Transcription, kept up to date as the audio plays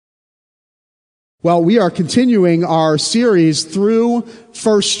Well, we are continuing our series through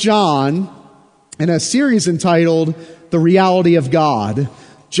 1 John in a series entitled The Reality of God.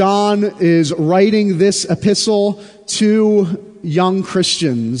 John is writing this epistle to young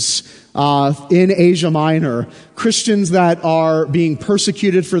Christians in Asia Minor, Christians that are being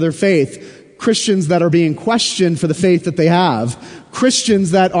persecuted for their faith, Christians that are being questioned for the faith that they have, Christians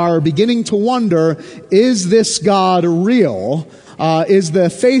that are beginning to wonder, is this God real? Is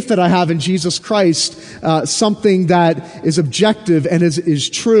the faith that I have in Jesus Christ something that is objective and is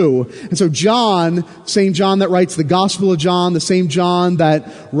true? And so John, same John that writes the Gospel of John, the same John that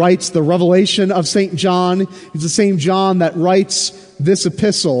writes the Revelation of St. John, is the same John that writes this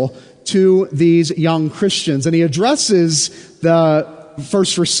epistle to these young Christians. And he addresses the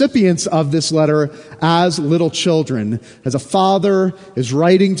first recipients of this letter as little children, as a father is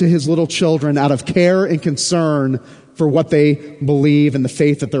writing to his little children out of care and concern for what they believe and the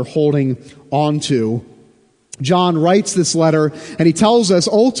faith that they're holding on to. John writes this letter, and he tells us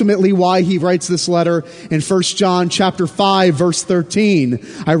ultimately why he writes this letter in 1 John chapter 5, verse 13.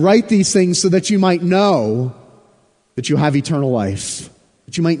 I write these things so that you might know that you have eternal life.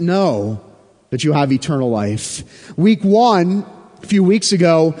 That you might know that you have eternal life. Week 1, a few weeks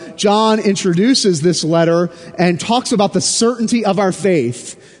ago, John introduces this letter and talks about the certainty of our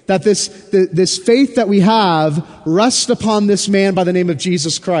faith. That this faith that we have rests upon this man by the name of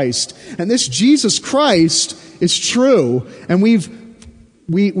Jesus Christ. And this Jesus Christ is true. And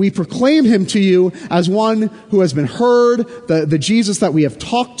we proclaim him to you as one who has been heard, the Jesus that we have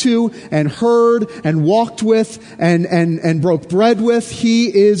talked to and heard and walked with and broke bread with.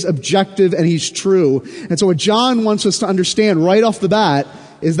 He is objective and he's true. And so what John wants us to understand right off the bat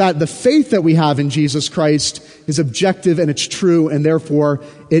is that the faith that we have in Jesus Christ is objective and it's true, and therefore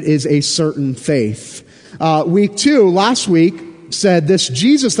it is a certain faith. Week 2, last week, said this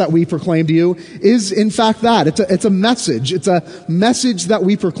Jesus that we proclaim to you is in fact that. It's a message. It's a message that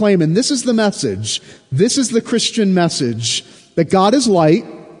we proclaim, and this is the message. This is the Christian message, that God is light,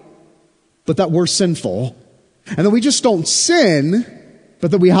 but that we're sinful. And that we just don't sin, but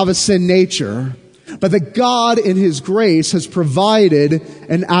that we have a sin nature. But that God in his grace has provided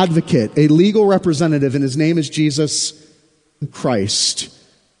an advocate, a legal representative, and his name is Jesus Christ,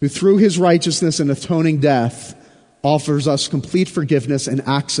 who through his righteousness and atoning death offers us complete forgiveness and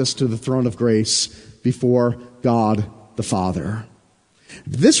access to the throne of grace before God the Father.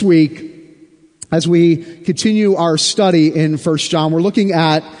 This week, as we continue our study in 1 John, we're looking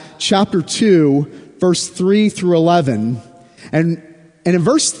at chapter 2, verse 3 through 11. And in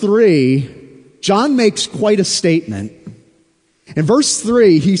verse 3, John makes quite a statement. In verse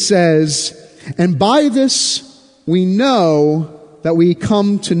 3, he says, "And by this we know that we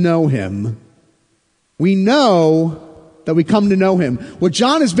come to know him." We know that we come to know him. What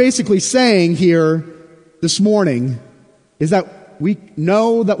John is basically saying here this morning is that we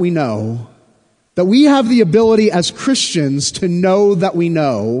know that we know. That we have the ability as Christians to know that we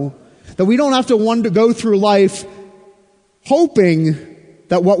know. That we don't have to go through life hoping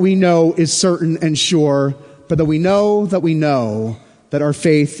that what we know is certain and sure, but that we know that our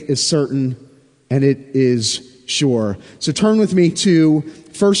faith is certain and it is sure. So turn with me to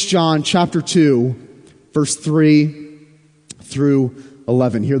 1 John chapter 2, verse 3 through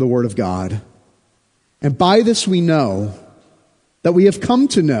 11. Hear the word of God. "And by this we know that we have come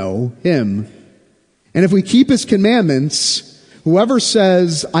to know him. And if we keep his commandments, whoever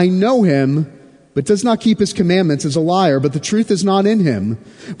says, 'I know him,' but does not keep his commandments is a liar, but the truth is not in him.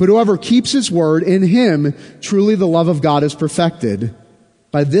 But whoever keeps his word, in him truly the love of God is perfected.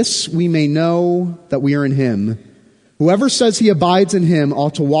 By this we may know that we are in him. Whoever says he abides in him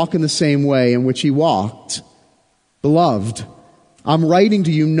ought to walk in the same way in which he walked. Beloved, I'm writing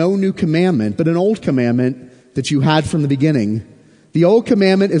to you no new commandment, but an old commandment that you had from the beginning. The old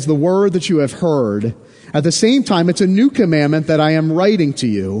commandment is the word that you have heard. At the same time, it's a new commandment that I am writing to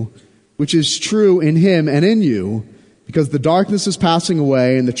you, which is true in him and in you, because the darkness is passing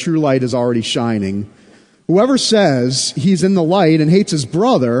away and the true light is already shining. Whoever says he's in the light and hates his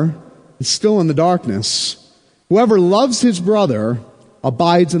brother is still in the darkness. Whoever loves his brother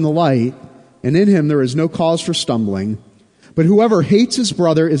abides in the light, and in him there is no cause for stumbling. But whoever hates his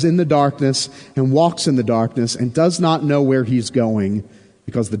brother is in the darkness and walks in the darkness and does not know where he's going,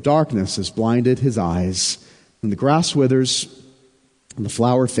 because the darkness has blinded his eyes. And the grass withers and the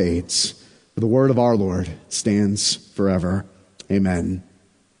flower fades, but the word of our Lord stands forever. Amen."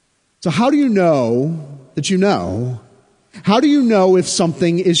 So how do you know that you know? How do you know if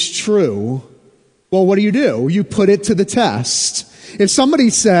something is true? Well, what do? You put it to the test. If somebody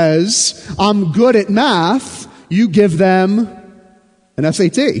says, "I'm good at math," you give them an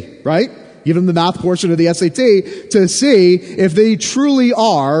SAT, right? Give them the math portion of the SAT to see if they truly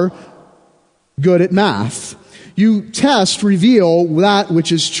are good at math. You test, reveal that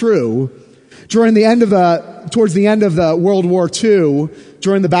which is true. Towards the end of the World War II,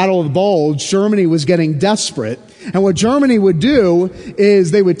 during the Battle of the Bulge, Germany was getting desperate. And what Germany would do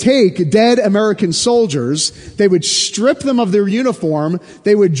is they would take dead American soldiers, they would strip them of their uniform,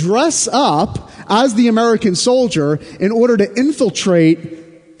 they would dress up as the American soldier in order to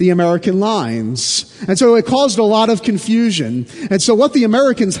infiltrate the American lines. And so it caused a lot of confusion. And so what the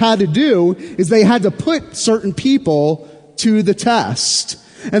Americans had to do is they had to put certain people to the test.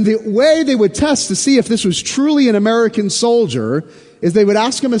 And the way they would test to see if this was truly an American soldier is they would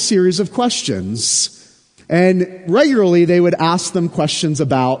ask him a series of questions. And regularly they would ask them questions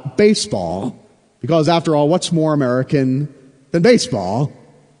about baseball. Because after all, what's more American than baseball?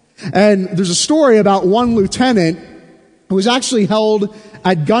 And there's a story about one lieutenant who was actually held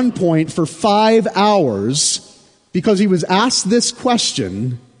at gunpoint for 5 hours because he was asked this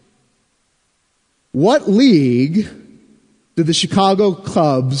question: what league did the Chicago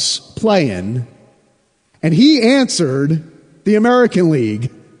Cubs play in? And he answered, the American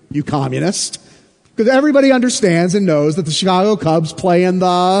League, you communist. Because everybody understands and knows that the Chicago Cubs play in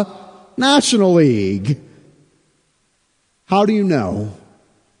the National League. How do you know?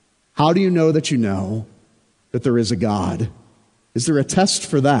 How do you know that there is a God? Is there a test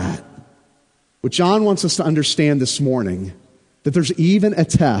for that? What John wants us to understand this morning, that there's even a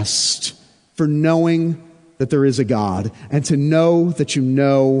test for knowing that there is a God, and to know that you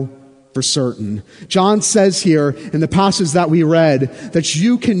know for certain. John says here in the passage that we read that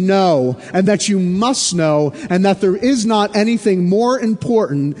you can know and that you must know, and that there is not anything more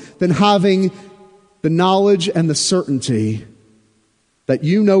important than having the knowledge and the certainty that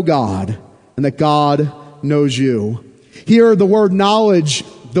you know God and that God knows you. Here, the word knowledge,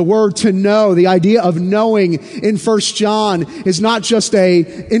 the word to know, the idea of knowing in 1 John is not just a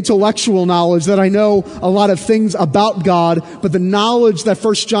intellectual knowledge that I know a lot of things about God, but the knowledge that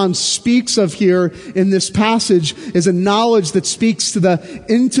 1 John speaks of here in this passage is a knowledge that speaks to the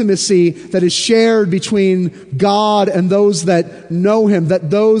intimacy that is shared between God and those that know Him,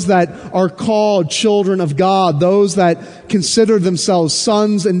 that those that are called children of God, those that consider themselves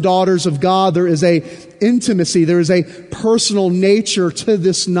sons and daughters of God. There is a intimacy, there is a personal nature to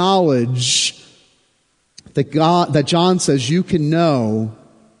this knowledge that John says you can know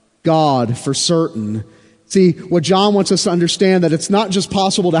God for certain. See, what John wants us to understand, that it's not just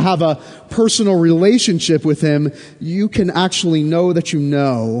possible to have a personal relationship with Him, you can actually know that you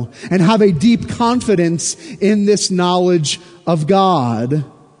know, and have a deep confidence in this knowledge of God.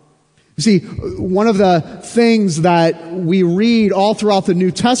 You see, one of the things that we read all throughout the New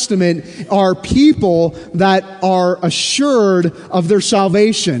Testament are people that are assured of their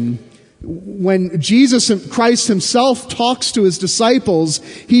salvation. When Jesus Christ Himself talks to His disciples,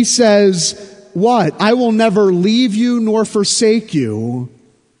 He says, what? I will never leave you nor forsake you.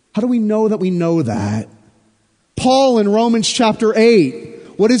 How do we know that we know that? Paul in Romans chapter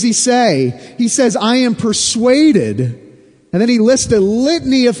 8, what does he say? He says, I am persuaded. And then he lists a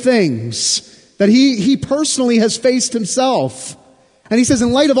litany of things that he personally has faced himself. And he says,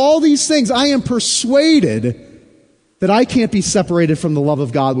 in light of all these things, I am persuaded that I can't be separated from the love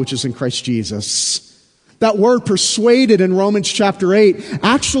of God which is in Christ Jesus. That word persuaded in Romans chapter 8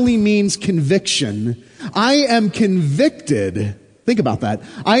 actually means conviction. I am convicted. Think about that.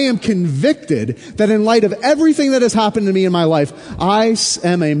 I am convicted that in light of everything that has happened to me in my life, I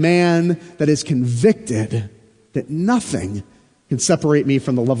am a man that is convicted that nothing can separate me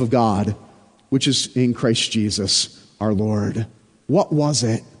from the love of God, which is in Christ Jesus, our Lord. What was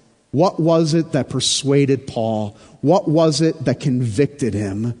it? What was it that persuaded Paul? What was it that convicted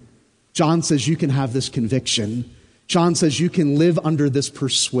him? John says you can have this conviction. John says you can live under this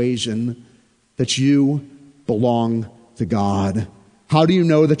persuasion that you belong to God. How do you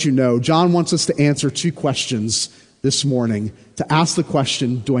know that you know? John wants us to answer two questions this morning. To ask the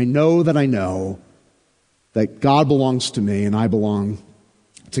question, do I know that I know that God belongs to me and I belong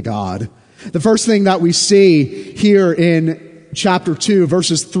to God? The first thing that we see here in chapter 2,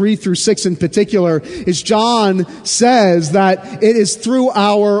 verses 3 through 6 in particular, is John says that it is through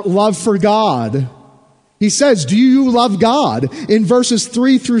our love for God. He says, do you love God? In verses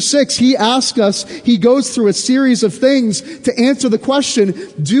 3 through 6, he asks us, he goes through a series of things to answer the question,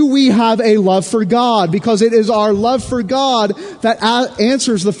 do we have a love for God? Because it is our love for God that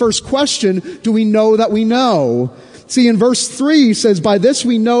answers the first question, do we know that we know? See, in verse 3, he says, by this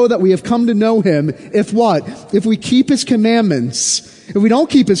we know that we have come to know Him, if what? If we keep His commandments. If we don't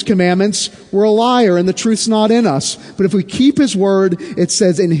keep his commandments, we're a liar and the truth's not in us. But if we keep his word, it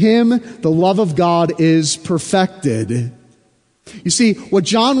says in him the love of God is perfected. You see, what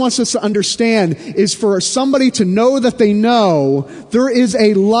John wants us to understand is for somebody to know that they know there is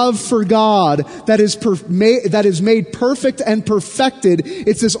a love for God that is made perfect and perfected.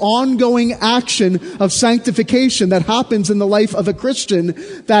 It's this ongoing action of sanctification that happens in the life of a Christian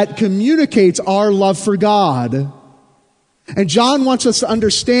that communicates our love for God. And John wants us to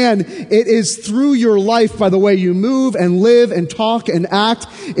understand it is through your life, by the way you move and live and talk and act.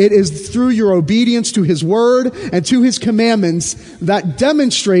 It is through your obedience to his word and to his commandments that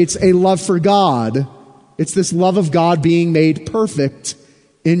demonstrates a love for God. It's this love of God being made perfect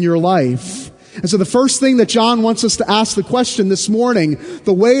in your life. And so the first thing that John wants us to ask the question this morning,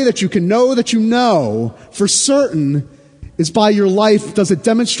 the way that you can know that you know for certain, is by your life. Does it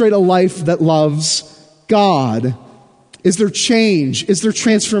demonstrate a life that loves God? Is there change? Is there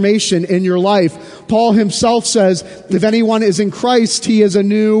transformation in your life? Paul himself says, if anyone is in Christ, he is a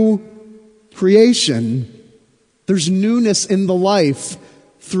new creation. There's newness in the life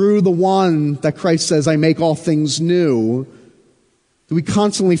through the one that Christ says, I make all things new. Do we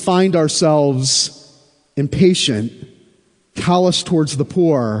constantly find ourselves impatient, callous towards the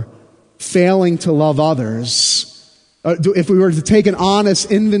poor, failing to love others? If we were to take an honest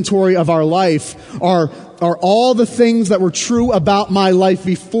inventory of our life, are all the things that were true about my life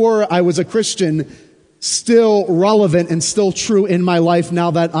before I was a Christian still relevant and still true in my life now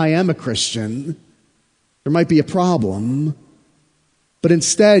that I am a Christian? There might be a problem. But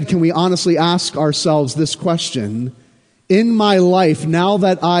instead, can we honestly ask ourselves this question? In my life, now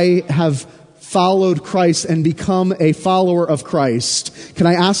that I have followed Christ and become a follower of Christ, can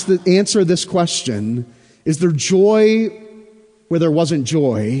I answer this question? Is there joy where there wasn't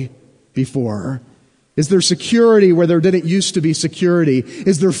joy before? Is there security where there didn't used to be security?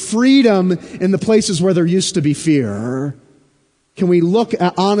 Is there freedom in the places where there used to be fear? Can we look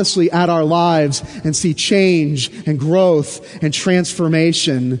honestly at our lives and see change and growth and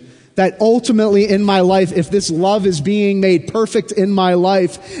transformation? That ultimately in my life, if this love is being made perfect in my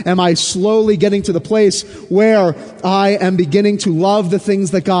life, am I slowly getting to the place where I am beginning to love the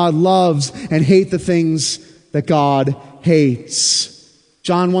things that God loves and hate the things that God hates?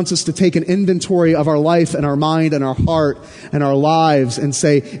 John wants us to take an inventory of our life and our mind and our heart and our lives and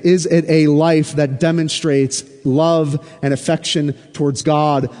say, is it a life that demonstrates love and affection towards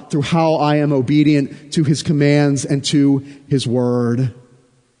God through how I am obedient to his commands and to his word?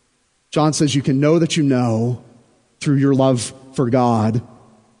 John says you can know that you know through your love for God.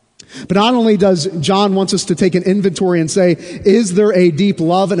 But not only does John wants us to take an inventory and say, is there a deep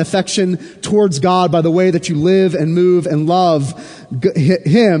love and affection towards God by the way that you live and move and love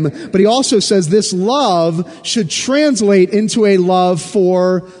him, but he also says this love should translate into a love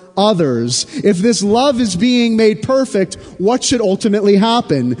for others. If this love is being made perfect, what should ultimately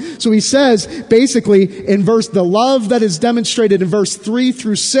happen? So he says, basically, the love that is demonstrated in verse 3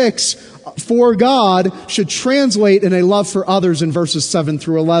 through 6 for God should translate in a love for others in verses 7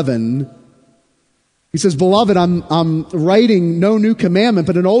 through 11. He says, beloved, I'm writing no new commandment,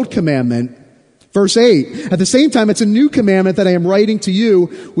 but an old commandment. Verse 8, at the same time, it's a new commandment that I am writing to you,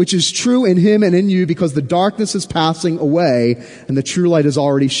 which is true in him and in you, because the darkness is passing away and the true light is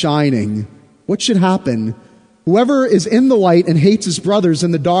already shining. What should happen? Whoever is in the light and hates his brother is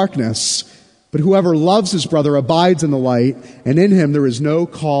in the darkness, but whoever loves his brother abides in the light, and in him there is no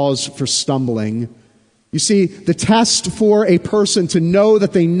cause for stumbling. You see, the test for a person to know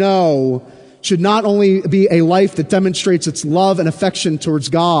that they know should not only be a life that demonstrates its love and affection towards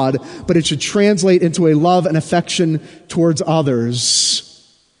God, but it should translate into a love and affection towards others.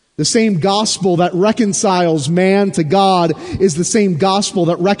 The same gospel that reconciles man to God is the same gospel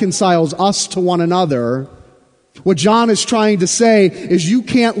that reconciles us to one another. What John is trying to say is you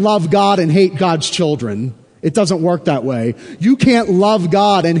can't love God and hate God's children. It doesn't work that way. You can't love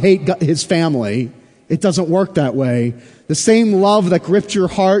God and hate his family. It doesn't work that way. The same love that gripped your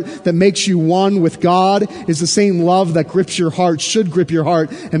heart, that makes you one with God, is the same love that grips your heart, should grip your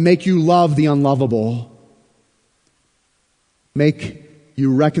heart, and make you love the unlovable. Make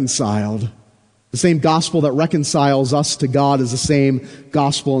you reconciled. The same gospel that reconciles us to God is the same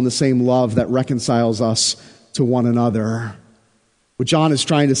gospel and the same love that reconciles us to one another. What John is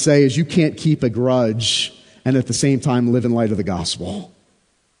trying to say is you can't keep a grudge and at the same time live in light of the gospel.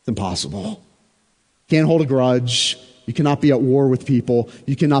 It's impossible. Can't hold a grudge. You cannot be at war with people.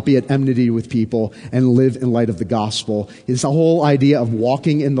 You cannot be at enmity with people and live in light of the gospel. This whole idea of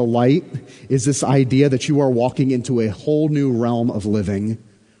walking in the light is this idea that you are walking into a whole new realm of living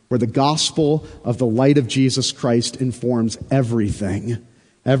where the gospel of the light of Jesus Christ informs everything,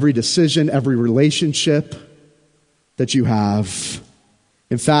 every decision, every relationship that you have.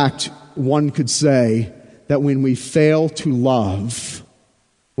 In fact, one could say that when we fail to love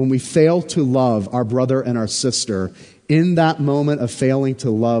our brother and our sister, in that moment of failing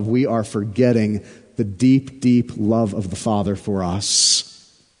to love, we are forgetting the deep, deep love of the Father for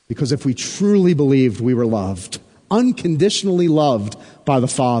us. Because if we truly believed we were loved, unconditionally loved by the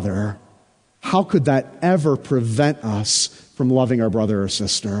Father, how could that ever prevent us from loving our brother or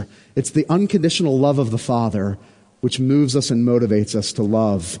sister? It's the unconditional love of the Father which moves us and motivates us to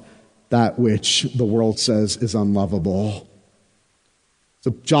love that which the world says is unlovable.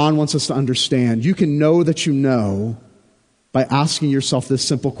 So John wants us to understand, you can know that you know by asking yourself this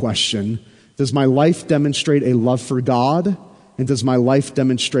simple question: does my life demonstrate a love for God? And does my life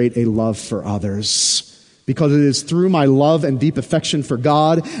demonstrate a love for others? Because it is through my love and deep affection for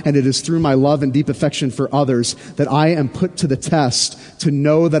God, and it is through my love and deep affection for others, that I am put to the test to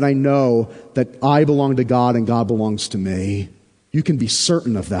know that I know that I belong to God and God belongs to me. You can be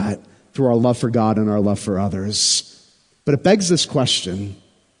certain of that through our love for God and our love for others. But it begs this question: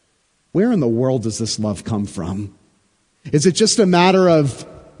 where in the world does this love come from? Is it just a matter of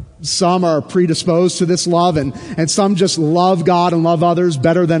some are predisposed to this love and some just love God and love others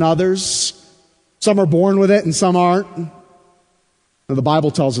better than others? Some are born with it and some aren't. Now, the Bible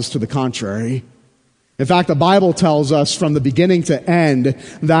tells us to the contrary. In fact, the Bible tells us from the beginning to end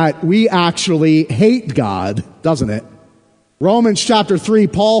that we actually hate God, doesn't it? Romans chapter 3,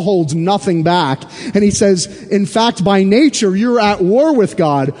 Paul holds nothing back. And he says, in fact, by nature, you're at war with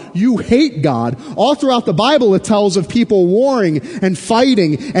God. You hate God. All throughout the Bible, it tells of people warring and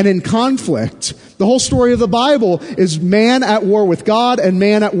fighting and in conflict. The whole story of the Bible is man at war with God and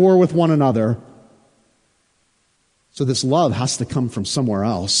man at war with one another. So this love has to come from somewhere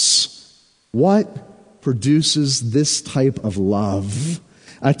else. What produces this type of love?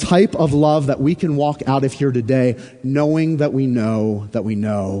 A type of love that we can walk out of here today knowing that we know, that we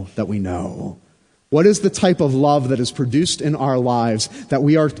know, that we know. What is the type of love that is produced in our lives that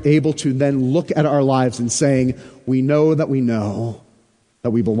we are able to then look at our lives and saying, we know that we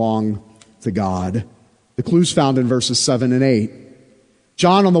belong to God? The clue's found in verses 7 and 8.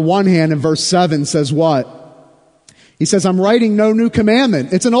 John, on the one hand, in verse 7 says what? He says, I'm writing no new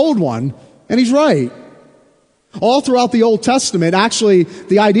commandment. It's an old one. And he's right. All throughout the Old Testament, actually,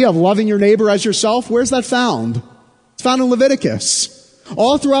 the idea of loving your neighbor as yourself, where's that found? It's found in Leviticus.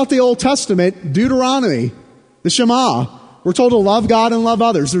 All throughout the Old Testament, Deuteronomy, the Shema, we're told to love God and love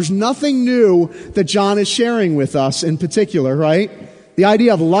others. There's nothing new that John is sharing with us in particular, right? The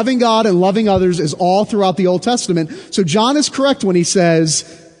idea of loving God and loving others is all throughout the Old Testament. So John is correct when he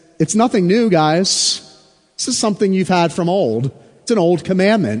says, it's nothing new, guys. This is something you've had from old. It's an old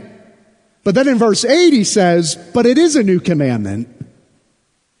commandment. But then in verse 8 he says, but it is a new commandment.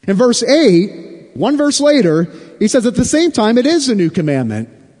 In verse 8, one verse later, he says at the same time it is a new commandment.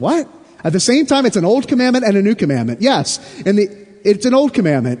 What? At the same time it's an old commandment and a new commandment. Yes, it's an old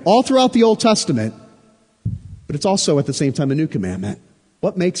commandment all throughout the Old Testament. But it's also at the same time a new commandment.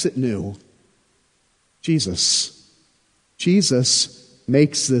 What makes it new? Jesus. Jesus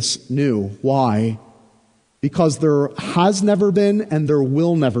makes this new. Why? Because there has never been and there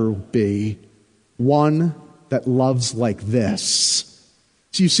will never be one that loves like this.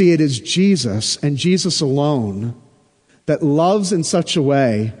 So you see, it is Jesus and Jesus alone that loves in such a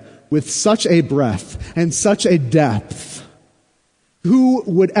way, with such a breadth and such a depth. Who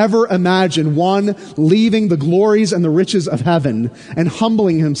would ever imagine one leaving the glories and the riches of heaven and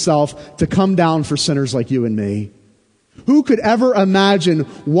humbling himself to come down for sinners like you and me? Who could ever imagine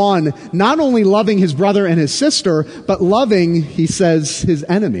one not only loving his brother and his sister, but loving, he says, his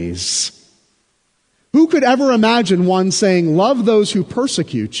enemies? Who could ever imagine one saying, love those who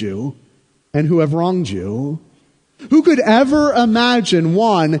persecute you and who have wronged you? Who could ever imagine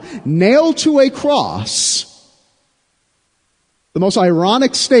one nailed to a cross, the most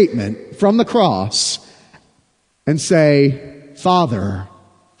ironic statement from the cross, and say, Father,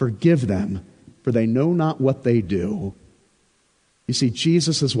 forgive them, for they know not what they do? You see,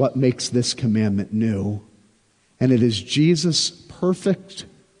 Jesus is what makes this commandment new. And it is Jesus' perfect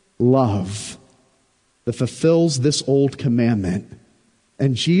love that fulfills this old commandment.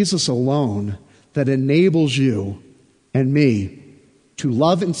 And Jesus alone that enables you and me to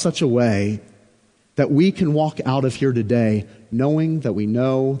love in such a way that we can walk out of here today knowing that we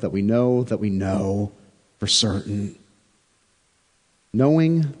know, that we know, that we know for certain.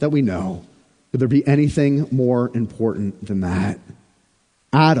 Knowing that we know. Could there be anything more important than that?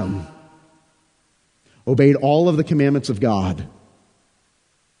 Adam obeyed all of the commandments of God.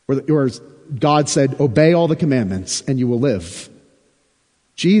 Or God said, obey all the commandments and you will live.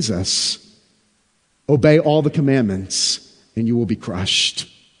 Jesus, obey all the commandments and you will be crushed.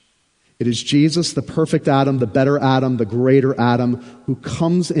 It is Jesus, the perfect Adam, the better Adam, the greater Adam, who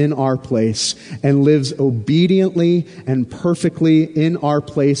comes in our place and lives obediently and perfectly in our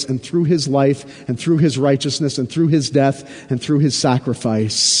place, and through his life and through his righteousness and through his death and through his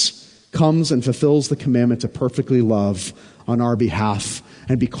sacrifice, comes and fulfills the commandment to perfectly love on our behalf.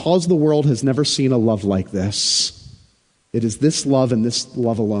 And because the world has never seen a love like this, it is this love and this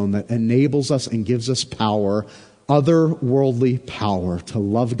love alone that enables us and gives us power, otherworldly power, to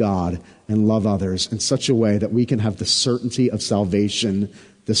love God and love others in such a way that we can have the certainty of salvation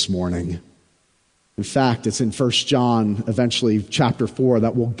this morning. In fact, it's in 1 John, eventually chapter 4,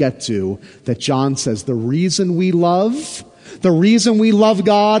 that we'll get to, that John says the reason we love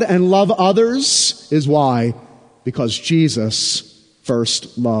God and love others is why? Because Jesus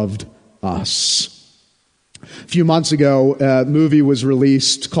first loved us. A few months ago, a movie was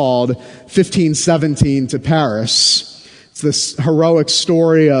released called 1517 to Paris. It's this heroic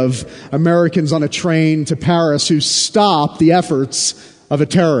story of Americans on a train to Paris who stopped the efforts of a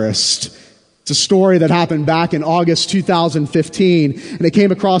terrorist. It's a story that happened back in August 2015, and it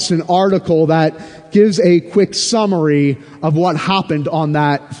came across an article that gives a quick summary of what happened on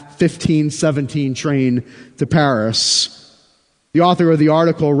that 1517 train to Paris. The author of the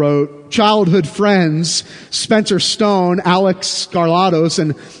article wrote, childhood friends Spencer Stone, Alex Skarlatos,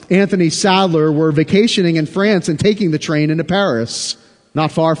 and Anthony Sadler were vacationing in France and taking the train into Paris,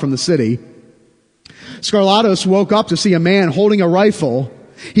 not far from the city. Skarlatos woke up to see a man holding a rifle.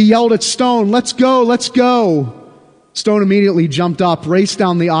 He yelled at Stone, "Let's go, let's go." Stone immediately jumped up, raced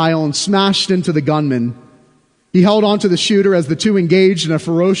down the aisle, and smashed into the gunman. He held onto the shooter as the two engaged in a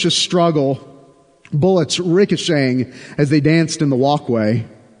ferocious struggle, bullets ricocheting as they danced in the walkway.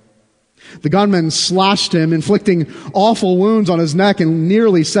 The gunman slashed him, inflicting awful wounds on his neck and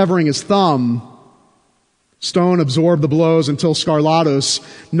nearly severing his thumb. Stone absorbed the blows until Skarlatos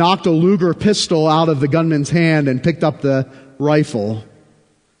knocked a Luger pistol out of the gunman's hand and picked up the rifle.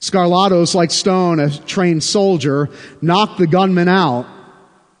 Skarlatos, like Stone, a trained soldier, knocked the gunman out.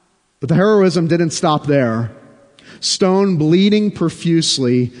 But the heroism didn't stop there. Stone, bleeding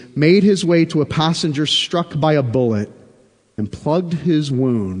profusely, made his way to a passenger struck by a bullet and plugged his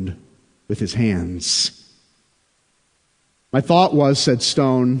wound with his hands. My thought was, said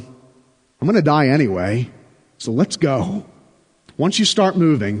Stone, I'm going to die anyway, so let's go. Once you start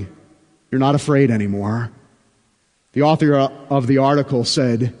moving, you're not afraid anymore. The author of the article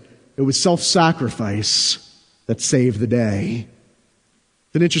said, it was self-sacrifice that saved the day.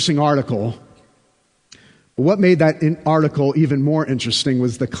 It's an interesting article. But what made that article even more interesting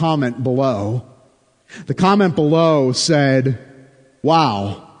was the comment below. The comment below said,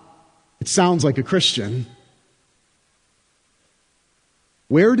 wow, it sounds like a Christian.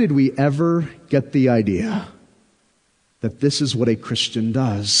 Where did we ever get the idea that this is what a Christian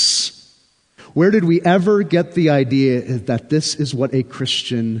does? Where did we ever get the idea that this is what a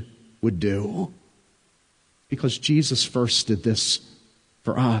Christian would do? Because Jesus first did this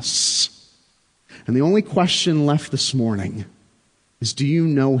for us. And the only question left this morning is, do you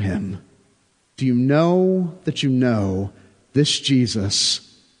know him? Do you know that you know this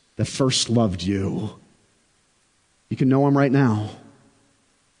Jesus that first loved you? You can know him right now.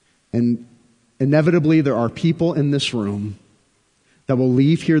 And inevitably, there are people in this room that will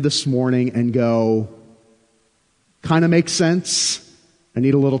leave here this morning and go, kind of makes sense. I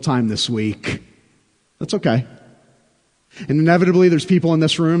need a little time this week. That's okay. And inevitably, there's people in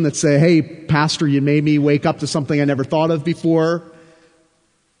this room that say, hey, Pastor, you made me wake up to something I never thought of before.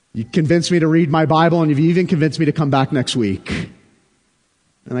 You convinced me to read my Bible, and you've even convinced me to come back next week.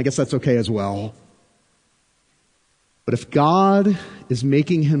 And I guess that's okay as well. But if God is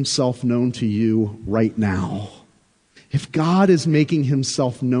making himself known to you right now, if God is making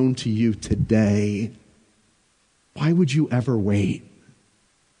himself known to you today, why would you ever wait?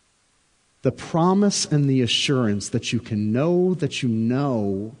 The promise and the assurance that you can know that you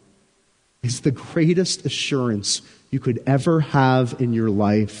know is the greatest assurance you could ever have in your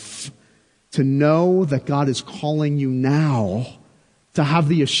life. To know that God is calling you now, to have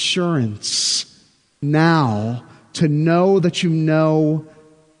the assurance now, to know that you know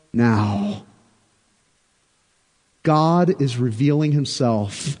now. God is revealing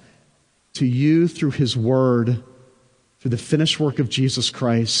himself to you through his word, through the finished work of Jesus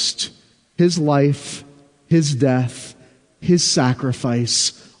Christ, his life, his death, his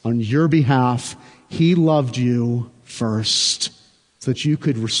sacrifice on your behalf. He loved you first so that you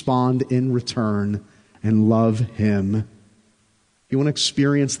could respond in return and love him. you want to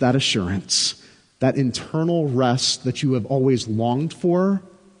experience that assurance, that internal rest that you have always longed for,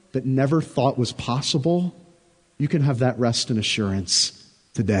 but never thought was possible, you can have that rest and assurance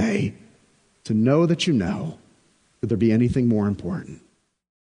today to know that you know. Could there be anything more important?